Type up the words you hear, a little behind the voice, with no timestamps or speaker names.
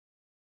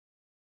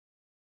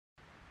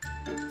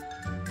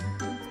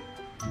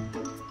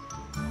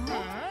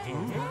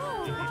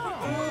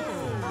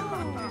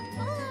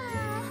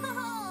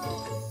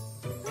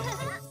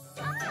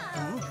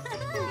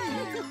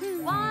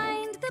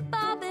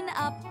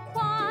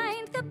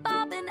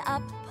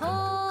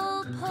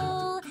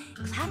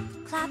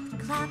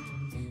clap.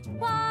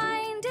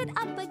 Wind it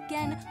up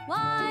again,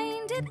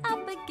 wind it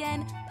up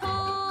again.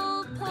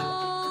 Pull,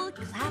 pull,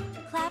 clap,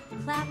 clap,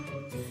 clap.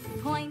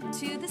 Point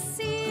to the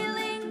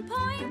ceiling,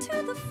 point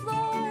to the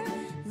floor.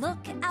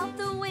 Look out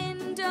the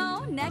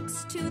window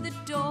next to the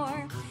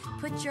door.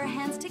 Put your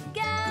hands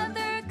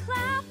together,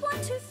 clap 1,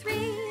 2,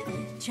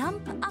 3.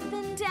 Jump up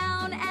and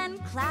down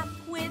and clap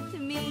with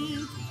me.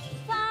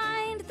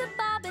 Wind the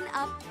bobbin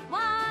up,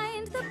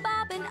 wind the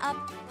bobbin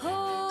up.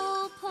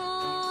 Pull,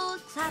 pull,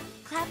 clap,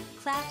 clap,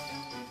 clap.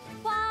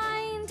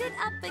 Wind it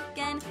up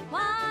again,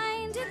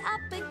 wind it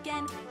up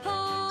again.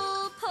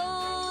 Pull,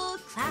 pull,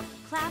 clap,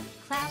 clap,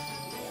 clap.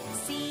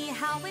 See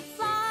how it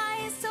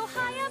flies so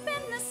high up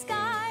in the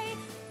sky.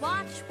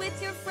 Watch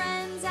with your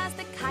friends as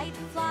the kite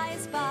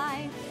flies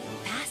by.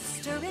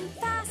 Faster and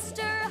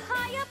faster,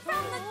 high up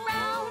from the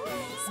ground.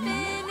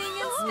 Spinning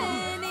and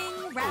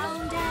spinning,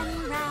 round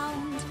and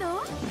round.